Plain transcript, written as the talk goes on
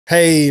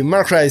Hey,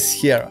 Mark Rice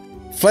here.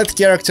 Flat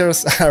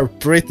characters are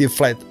pretty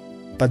flat,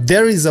 but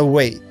there is a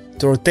way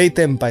to rotate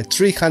them by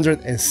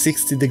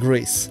 360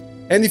 degrees.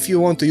 And if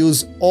you want to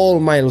use all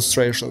my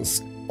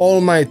illustrations,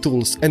 all my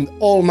tools and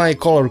all my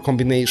color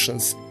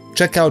combinations,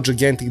 check out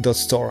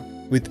gigantic.store.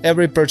 With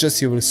every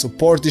purchase you will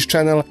support this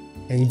channel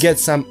and get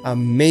some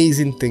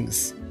amazing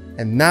things.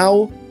 And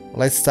now,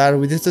 let's start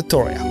with the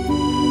tutorial.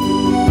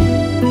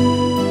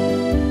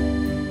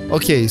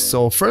 Okay,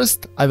 so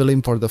first I will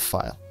import the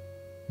file.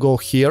 Go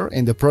here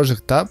in the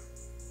project tab,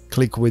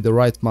 click with the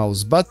right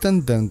mouse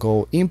button, then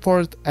go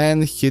import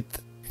and hit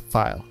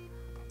file.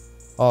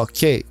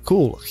 Okay,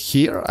 cool.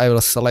 Here I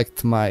will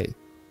select my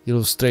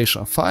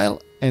illustration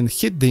file and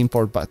hit the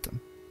import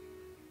button.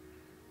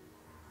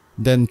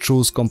 Then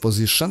choose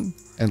composition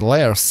and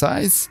layer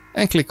size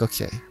and click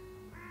OK.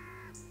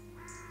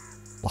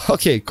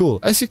 Okay, cool.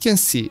 As you can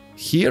see,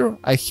 here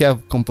I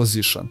have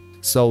composition.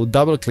 So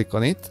double click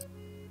on it.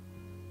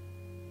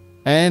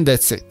 And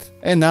that's it.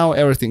 And now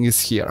everything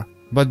is here.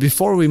 But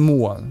before we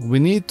move on, we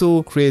need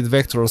to create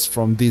vectors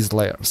from these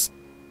layers.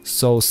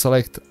 So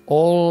select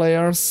all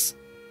layers.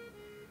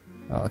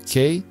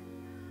 Okay.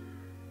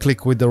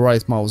 Click with the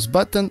right mouse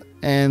button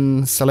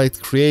and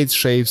select create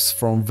shapes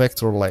from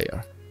vector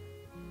layer.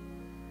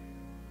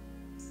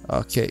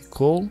 Okay,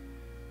 cool.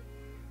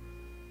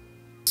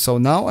 So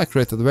now I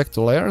created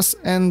vector layers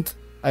and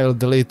I will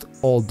delete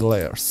all the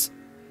layers.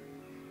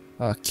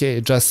 Okay,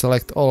 just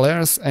select all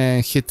layers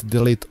and hit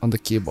delete on the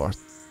keyboard.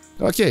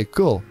 Okay,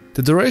 cool.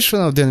 The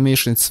duration of the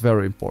animation is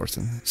very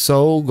important.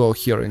 So go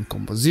here in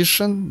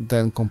composition,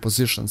 then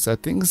composition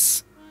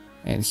settings,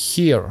 and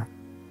here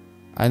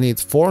I need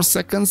 4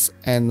 seconds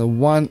and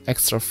 1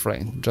 extra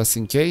frame, just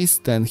in case,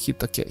 then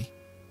hit OK.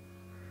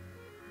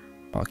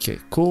 Okay,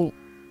 cool.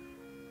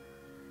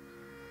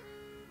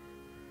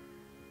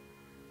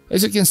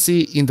 As you can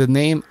see in the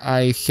name,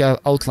 I have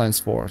outlines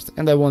for it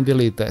and I won't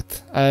delete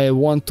that. I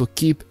want to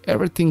keep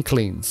everything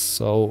clean,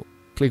 so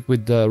click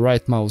with the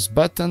right mouse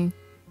button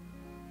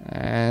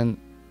and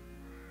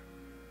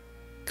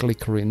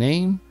click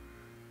rename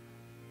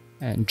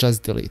and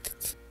just delete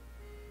it.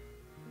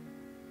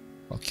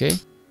 Okay.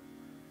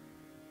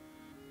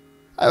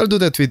 I will do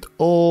that with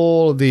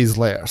all these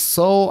layers,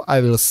 so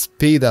I will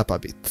speed up a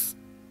bit.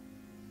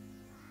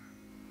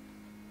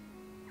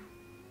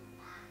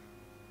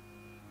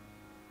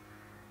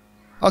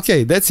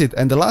 Okay, that's it,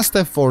 and the last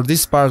step for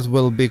this part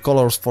will be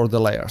colors for the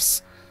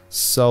layers.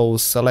 So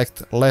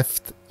select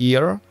left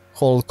ear,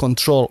 hold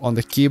Ctrl on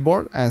the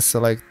keyboard and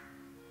select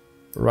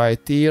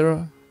right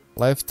ear,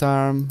 left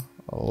arm,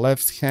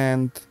 left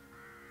hand,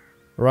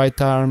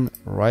 right arm,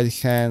 right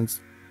hand,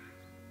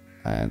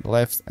 and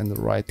left and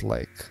right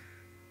leg.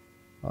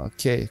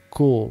 Okay,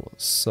 cool.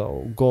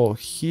 So go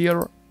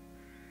here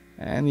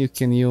and you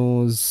can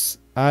use,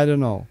 I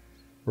don't know,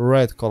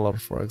 red color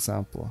for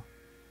example.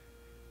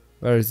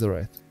 Where is the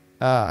red?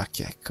 Ah,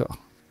 okay, cool.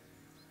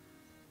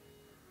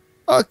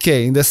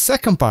 Okay, in the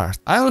second part,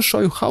 I will show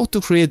you how to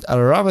create a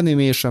raw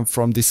animation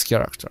from this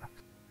character.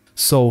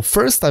 So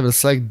first I will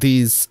select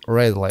these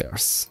red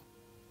layers.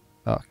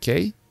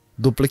 Okay,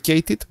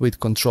 duplicate it with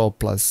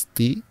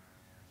Ctrl+D.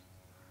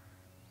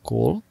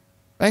 Cool.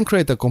 And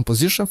create a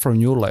composition for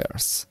new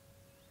layers.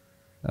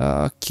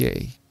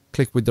 Okay,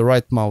 click with the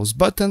right mouse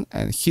button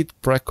and hit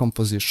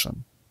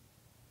pre-composition.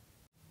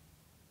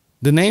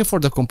 The name for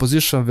the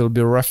composition will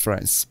be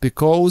reference,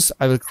 because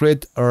I will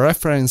create a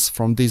reference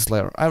from this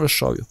layer. I will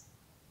show you.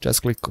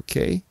 Just click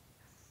OK.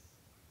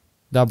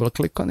 Double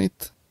click on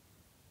it.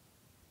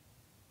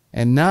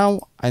 And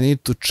now I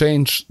need to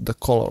change the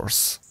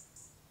colors.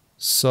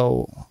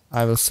 So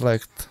I will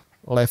select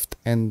left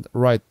and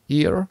right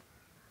ear.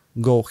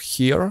 Go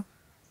here.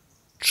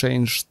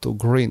 Change to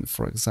green,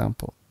 for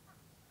example.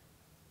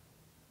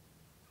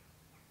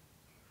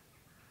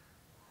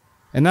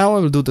 And now I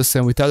will do the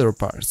same with other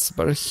parts,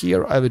 but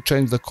here I will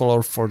change the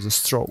color for the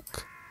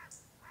stroke.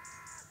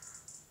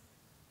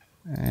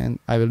 And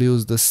I will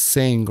use the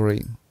same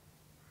green.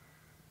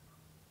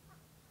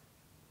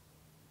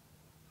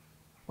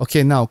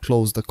 Okay, now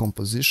close the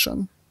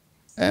composition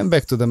and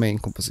back to the main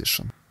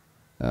composition.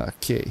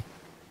 Okay,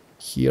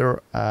 here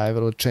I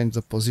will change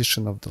the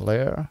position of the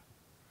layer.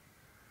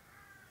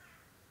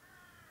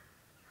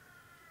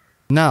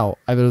 Now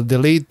I will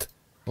delete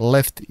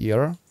left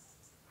ear,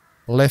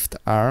 left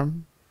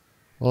arm,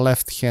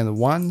 left hand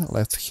 1,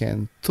 left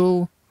hand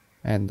 2,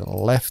 and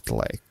left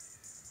leg.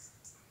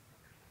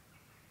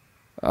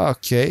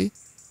 Okay,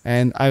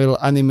 and I will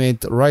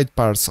animate the right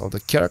parts of the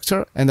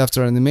character, and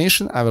after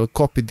animation I will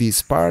copy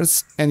these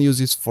parts and use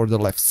it for the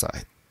left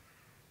side.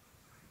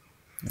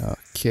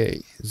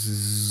 Okay,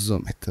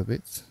 zoom it a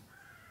bit.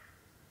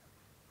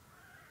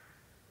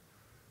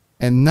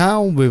 And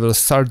now we will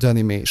start the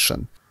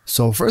animation.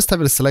 So first I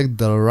will select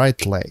the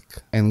right leg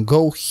and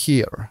go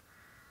here.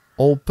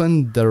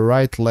 Open the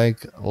right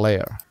leg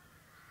layer.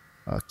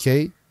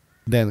 Okay,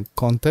 then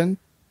content,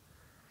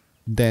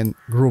 then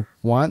group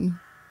 1,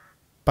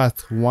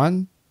 path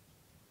 1,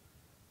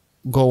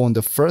 go on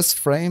the first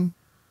frame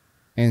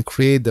and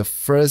create the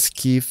first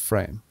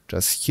keyframe.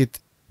 Just hit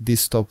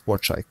this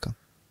stopwatch icon.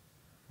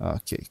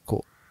 Okay,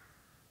 cool.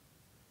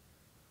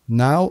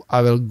 Now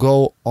I will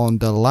go on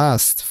the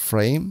last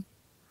frame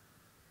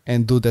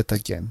and do that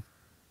again.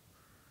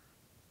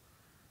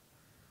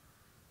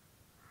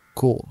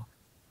 Cool.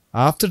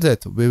 After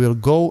that, we will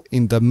go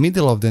in the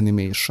middle of the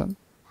animation.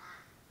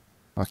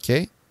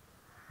 Okay.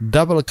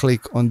 Double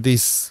click on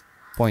this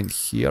point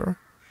here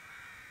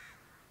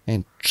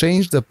and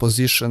change the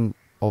position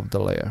of the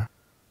layer.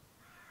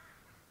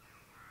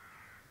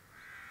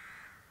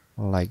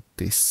 Like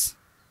this.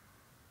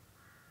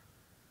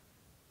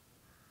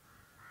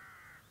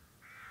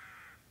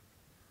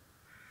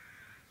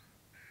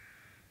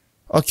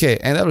 Okay,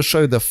 and I will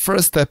show you the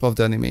first step of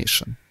the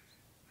animation.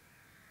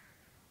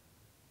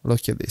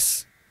 Look at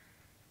this.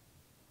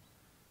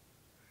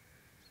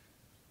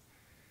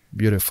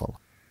 Beautiful.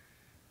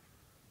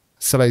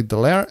 Select the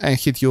layer and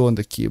hit U on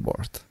the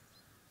keyboard.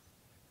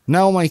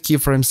 Now my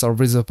keyframes are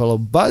visible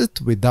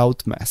but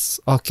without mess.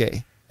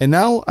 Okay. And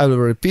now I will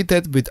repeat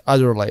it with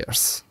other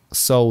layers.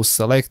 So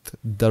select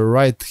the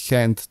right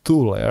hand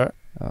tool layer.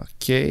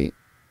 Okay.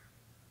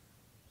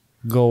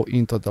 Go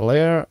into the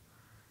layer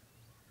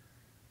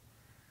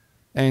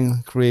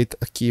and create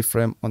a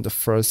keyframe on the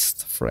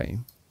first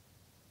frame.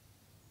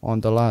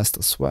 On the last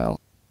as well.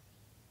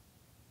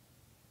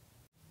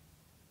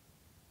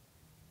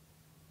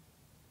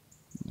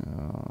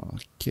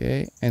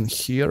 Okay, and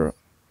here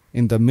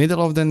in the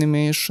middle of the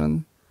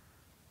animation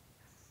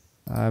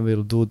I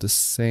will do the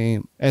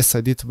same as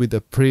I did with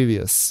the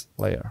previous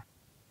layer.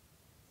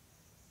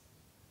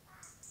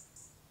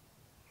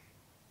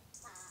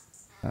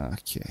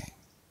 Okay.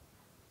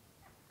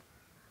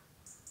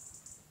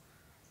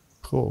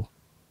 Cool.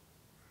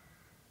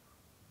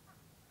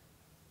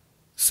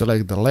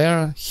 Select the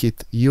layer,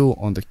 hit U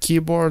on the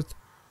keyboard,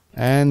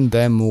 and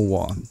then move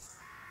on.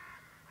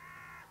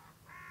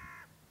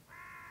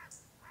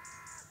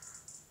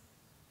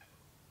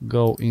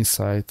 Go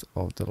inside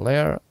of the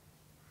layer,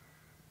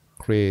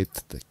 create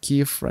the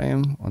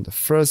keyframe on the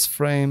first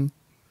frame,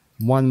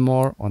 one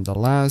more on the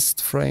last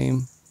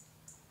frame.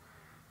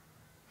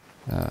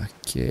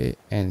 Okay,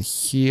 and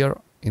here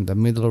in the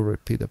middle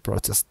repeat the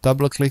process.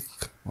 Double click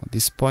on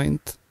this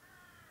point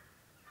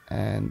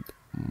and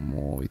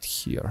move it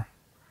here.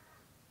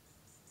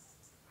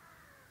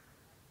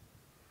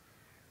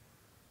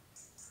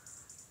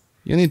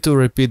 You need to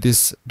repeat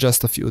this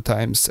just a few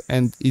times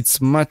and it's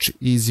much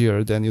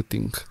easier than you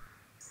think.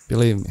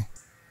 Believe me.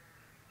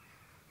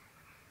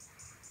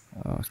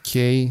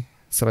 Okay,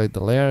 select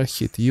the layer,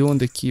 hit U on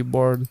the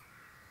keyboard.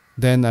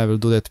 Then I will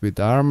do that with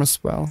the arm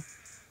as well.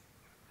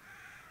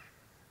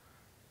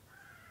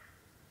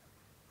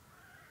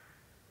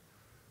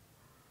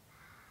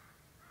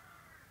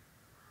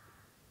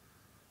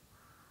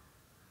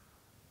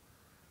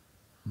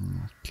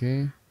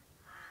 Okay.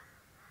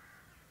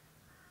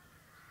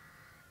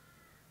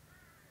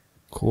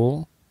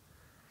 Cool.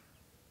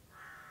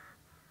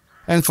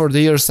 And for the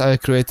ears I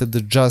created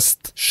the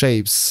just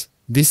shapes.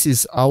 This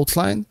is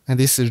outline and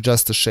this is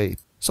just a shape.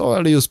 So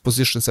I'll use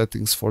position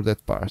settings for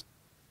that part.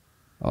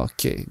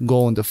 Okay,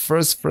 go on the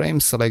first frame,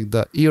 select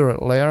the ear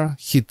layer,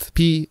 hit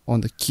P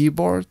on the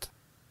keyboard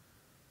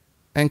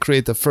and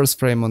create the first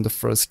frame on the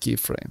first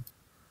keyframe.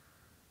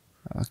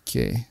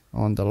 Okay,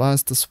 on the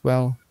last as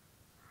well.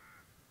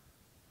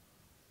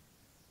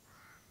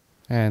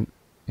 And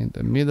in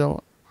the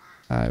middle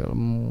I will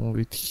move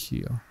it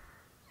here.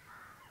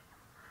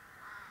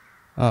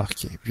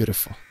 Okay,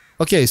 beautiful.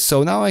 Okay,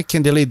 so now I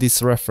can delete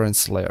this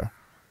reference layer.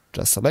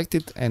 Just select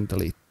it and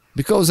delete,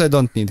 because I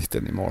don't need it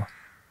anymore.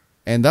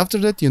 And after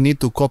that you need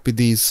to copy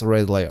these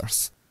red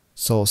layers.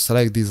 So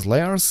select these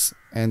layers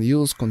and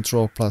use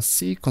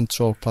Ctrl+C,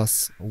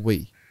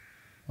 Ctrl+V.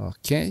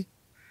 Okay,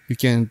 you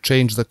can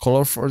change the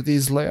color for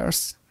these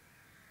layers.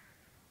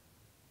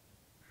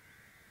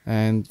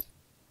 And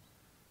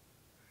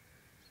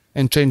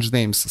change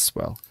names as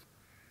well.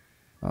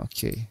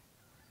 Okay,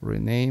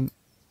 rename.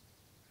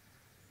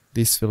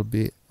 This will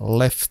be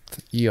left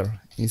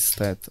ear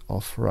instead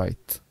of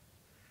right.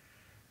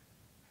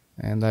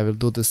 And I will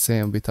do the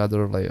same with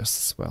other layers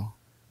as well.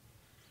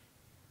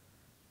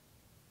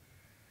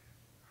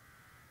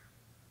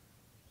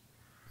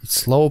 It's a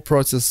slow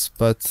process,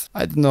 but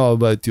I don't know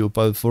about you,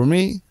 but for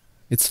me,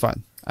 it's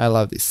fun. I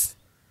love this.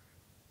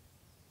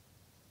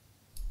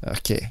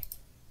 Okay.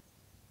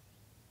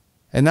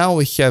 And now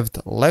we have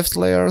the left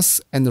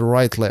layers and the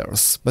right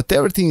layers, but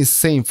everything is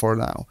same for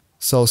now.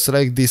 So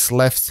select these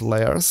left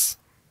layers.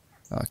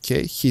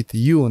 Okay, hit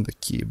U on the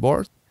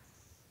keyboard.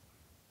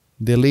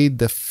 Delete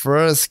the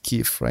first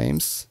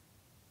keyframes.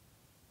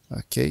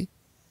 Okay.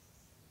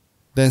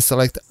 Then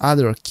select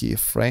other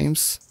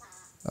keyframes.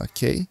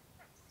 Okay.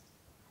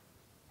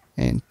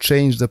 And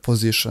change the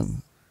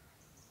position.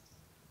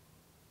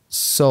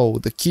 So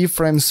the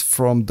keyframes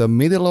from the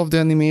middle of the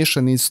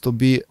animation needs to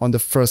be on the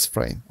first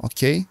frame.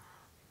 Okay.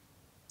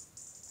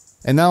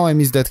 And now I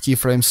missed that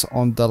keyframes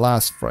on the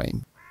last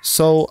frame.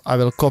 So I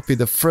will copy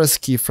the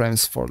first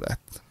keyframes for that.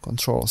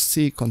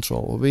 Ctrl+C,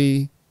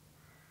 Ctrl+V.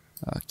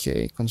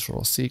 Okay,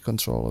 Ctrl+C,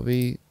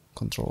 Ctrl+V,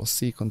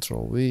 Ctrl+C,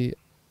 Ctrl+V.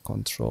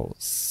 Ctrl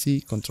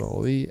C,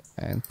 Ctrl V,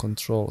 and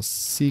Ctrl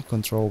C,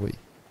 Ctrl V.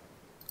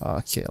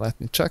 Okay, let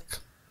me check.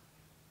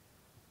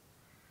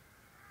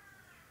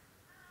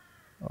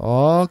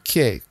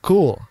 Okay,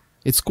 cool.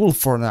 It's cool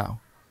for now.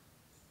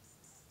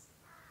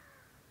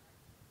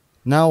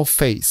 Now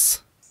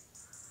face.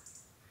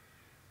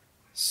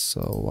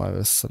 So I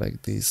will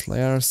select these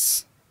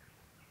layers.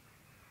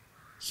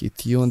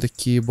 Hit U on the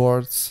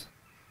keyboard.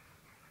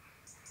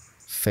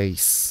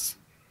 Face.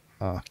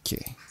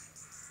 Okay.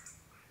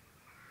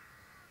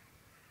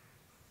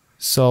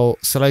 So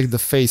select the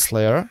face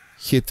layer.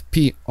 Hit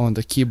P on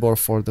the keyboard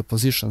for the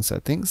position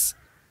settings.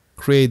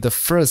 Create the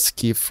first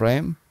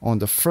keyframe on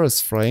the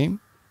first frame.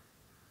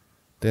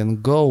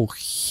 Then go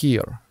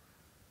here.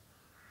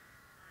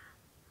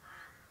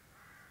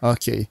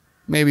 Okay,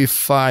 maybe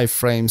 5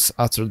 frames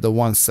after the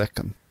 1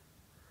 second.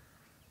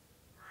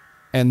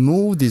 And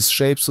move these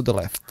shapes to the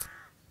left.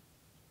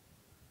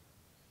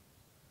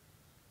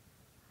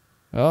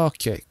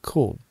 Okay,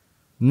 cool.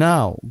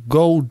 Now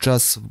go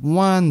just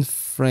 1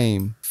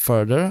 frame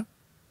further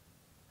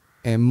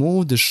and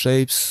move the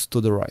shapes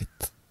to the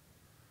right.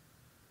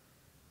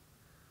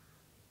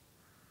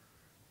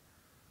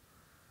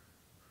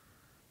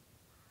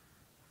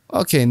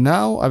 Okay,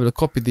 now I will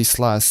copy this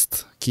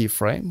last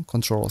keyframe,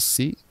 Ctrl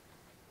C.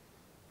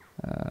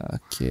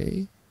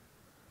 Okay,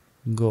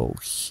 go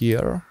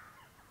here,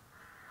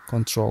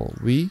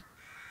 Ctrl V.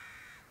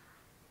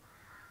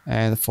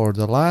 And for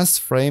the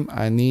last frame,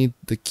 I need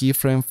the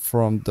keyframe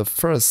from the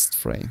first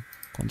frame.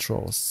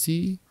 Ctrl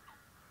C.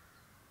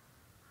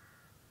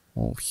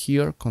 Move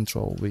here,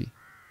 Ctrl V.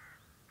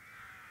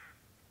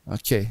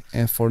 Okay,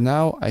 and for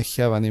now, I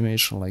have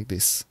animation like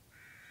this.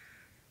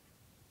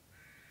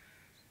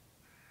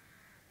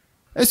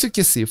 As you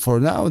can see, for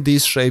now,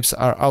 these shapes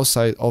are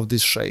outside of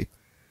this shape.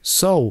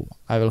 So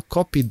I will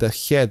copy the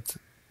head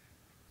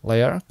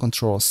layer,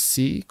 Ctrl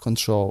C,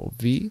 Ctrl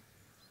V.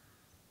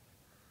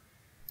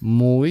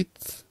 Move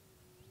it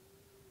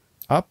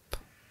up.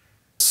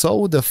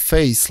 So the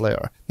face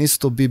layer needs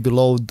to be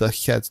below the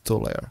head 2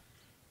 layer.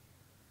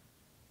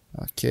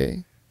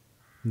 Okay,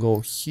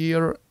 go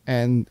here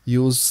and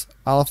use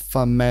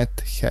Alpha Matte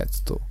Head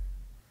 2.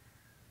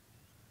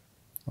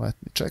 Let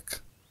me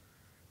check.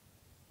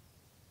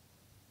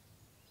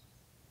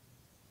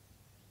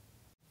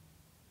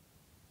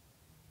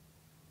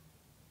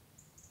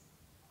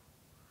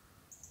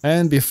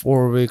 And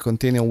before we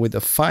continue with the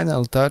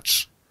final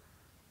touch,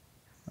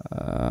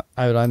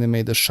 I will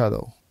animate the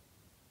shadow.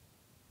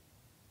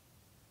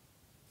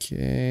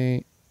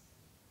 Okay.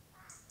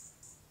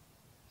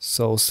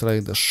 So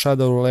select the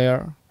shadow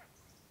layer.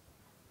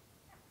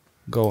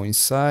 Go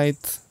inside.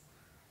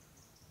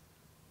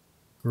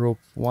 Group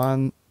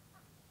 1.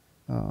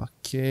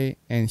 Okay.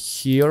 And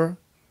here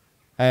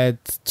add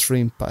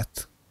trim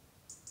path.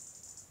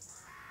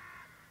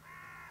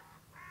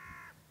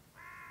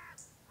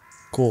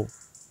 Cool.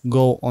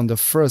 Go on the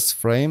first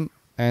frame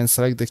and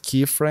select the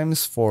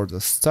keyframes for the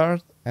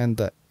start and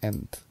the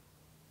end.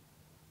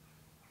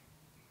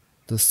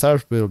 The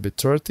start will be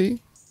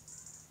 30,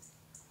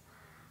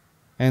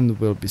 end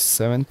will be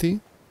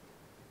 70.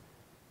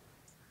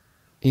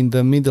 In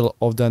the middle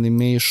of the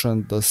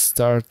animation, the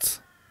start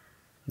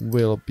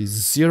will be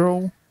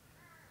 0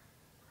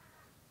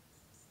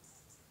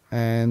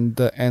 and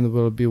the end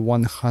will be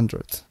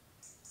 100.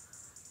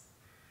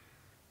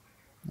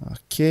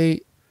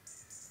 Okay.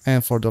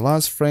 And for the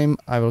last frame,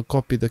 I will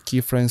copy the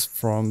keyframes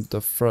from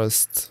the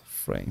first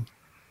frame.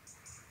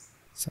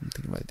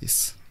 Something like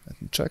this.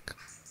 Let me check.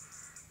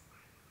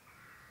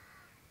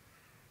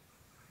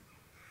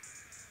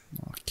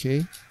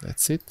 Okay,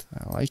 that's it.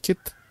 I like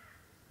it.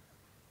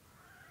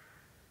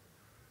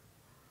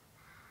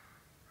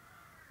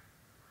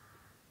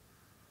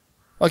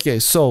 Okay,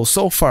 so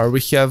far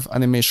we have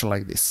animation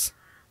like this.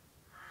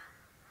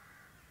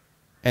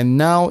 And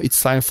now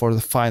it's time for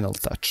the final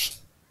touch.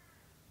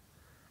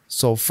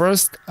 So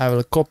first I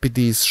will copy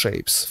these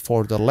shapes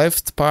for the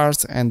left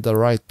parts and the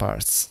right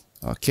parts.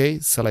 Okay,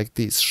 select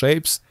these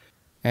shapes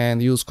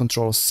and use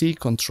Ctrl C,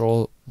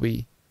 Ctrl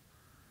V.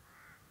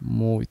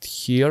 Move it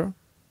here.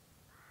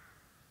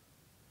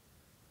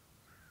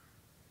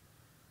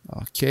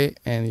 Okay,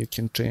 and you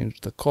can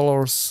change the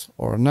colors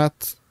or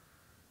not.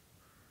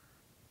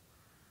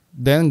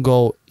 Then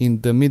go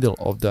in the middle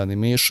of the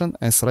animation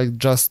and select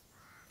just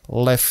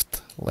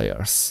left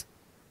layers.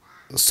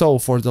 So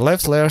for the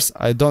left layers,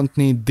 I don't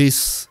need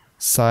this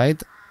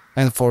side,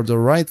 and for the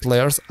right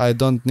layers, I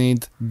don't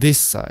need this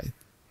side.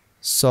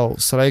 So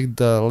select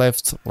the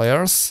left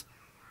layers,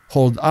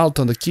 hold Alt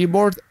on the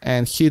keyboard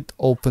and hit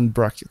open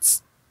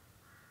brackets.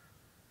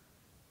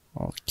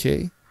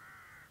 Okay.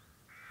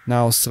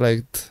 Now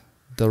select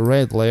the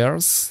red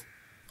layers,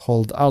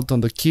 hold Alt on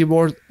the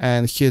keyboard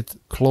and hit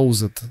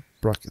closed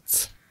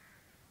brackets.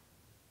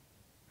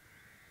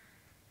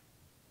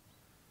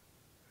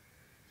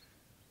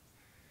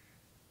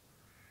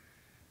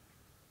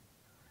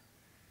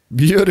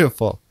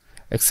 Beautiful,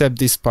 except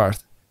this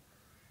part.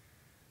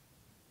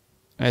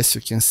 As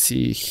you can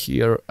see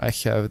here, I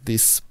have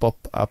this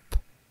pop-up.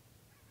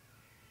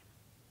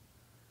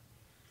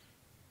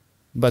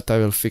 but I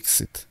will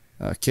fix it.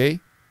 Okay,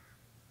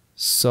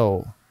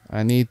 so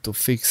I need to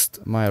fix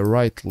my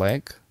right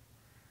leg.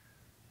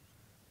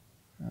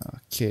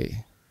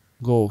 Okay,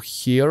 go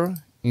here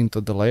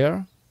into the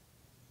layer,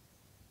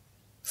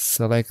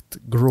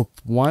 select group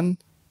 1,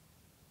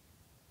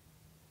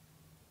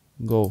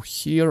 go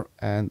here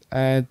and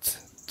add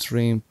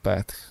trim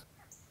path.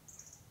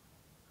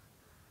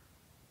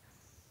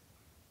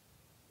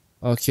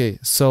 Okay,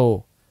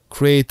 so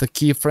create a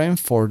keyframe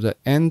for the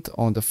end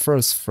on the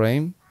first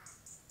frame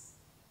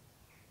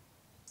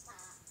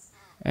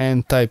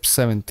and type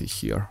 70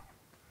 here.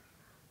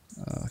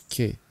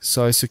 Okay,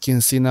 so as you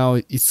can see now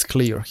it's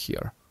clear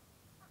here.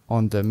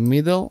 On the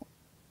middle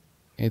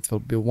it will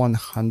be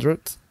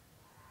 100.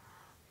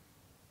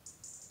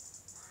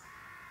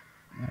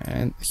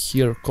 And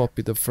here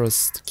copy the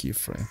first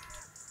keyframe.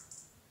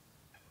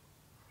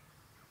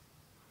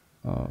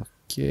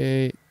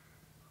 Okay.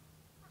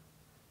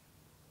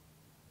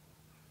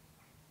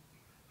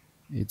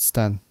 It's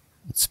done.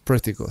 It's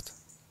pretty good.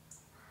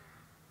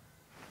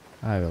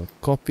 I will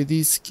copy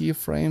these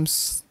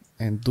keyframes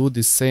and do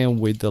the same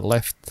with the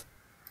left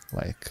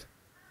leg.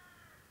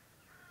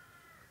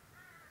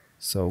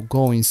 So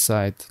go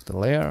inside the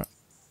layer,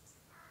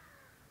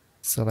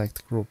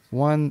 select group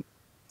 1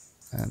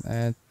 and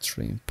add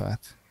trim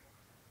path.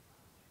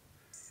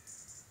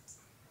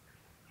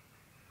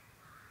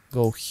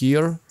 Go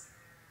here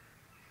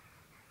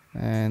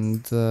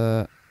and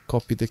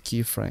copy the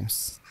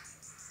keyframes.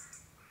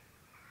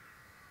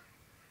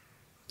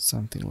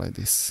 Something like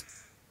this.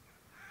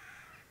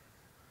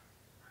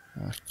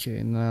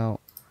 Okay,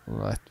 now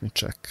let me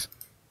check.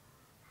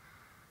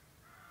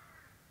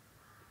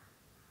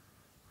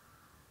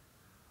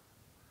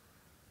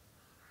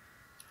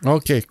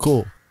 Okay,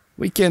 cool.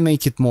 We can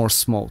make it more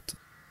smooth.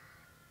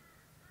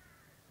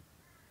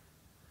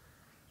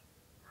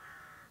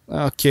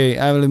 Okay,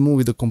 I will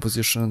remove the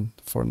composition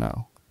for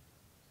now.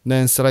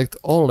 Then select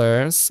all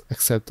layers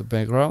except the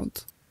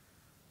background.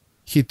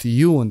 Hit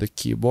U on the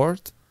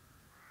keyboard.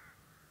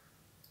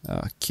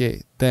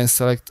 Okay, then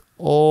select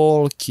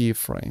all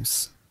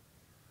keyframes.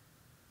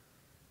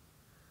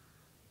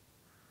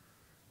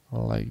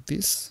 Like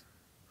this.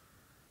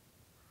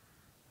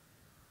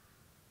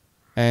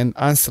 And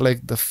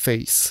unselect the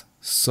face.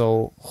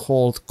 So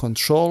hold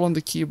Ctrl on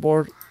the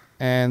keyboard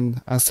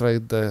and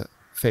unselect the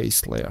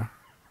face layer.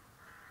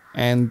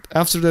 And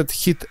after that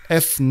hit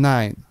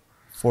F9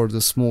 for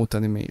the smooth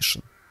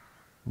animation.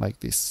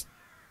 Like this.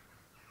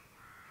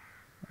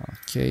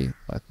 Okay,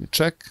 let me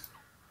check.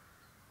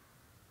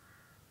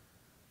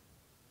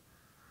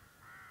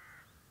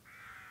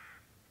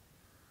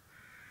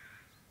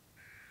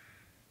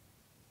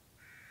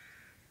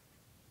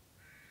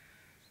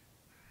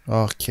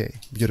 Okay,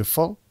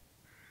 beautiful.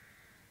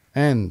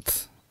 And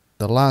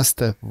the last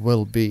step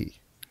will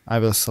be, I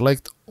will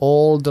select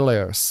all the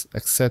layers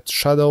except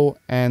shadow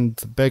and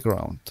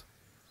background.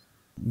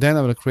 Then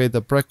I will create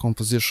a break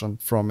composition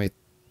from it.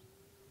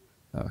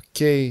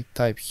 Okay,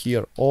 type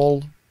here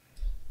all,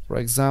 for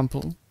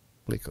example,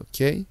 click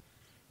OK.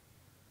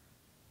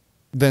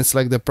 Then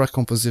select the break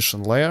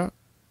composition layer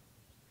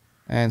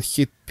and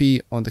hit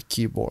P on the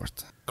keyboard.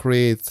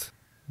 Create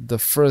the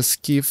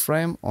first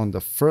keyframe on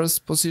the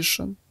first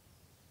position.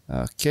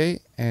 Okay,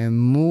 and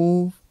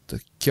move the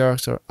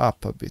character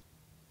up a bit.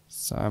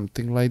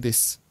 Something like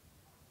this.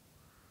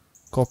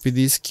 Copy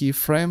this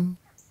keyframe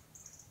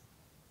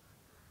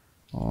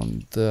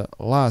on the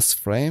last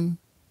frame.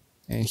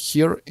 And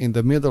here in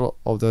the middle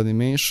of the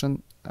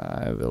animation,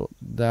 I will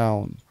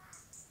down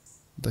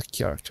the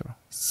character.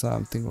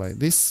 Something like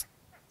this.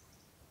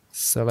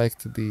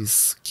 Select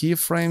these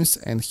keyframes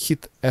and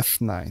hit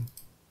F9.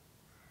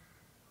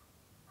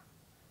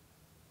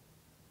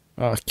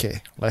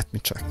 Okay, let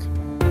me check.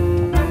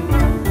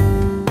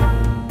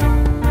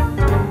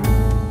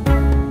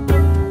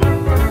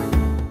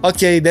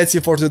 Okay, that's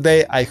it for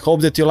today. I hope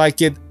that you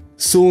like it.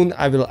 Soon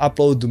I will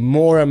upload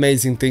more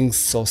amazing things,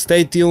 so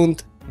stay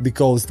tuned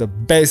because the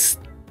best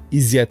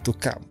is yet to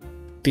come.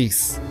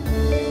 Peace.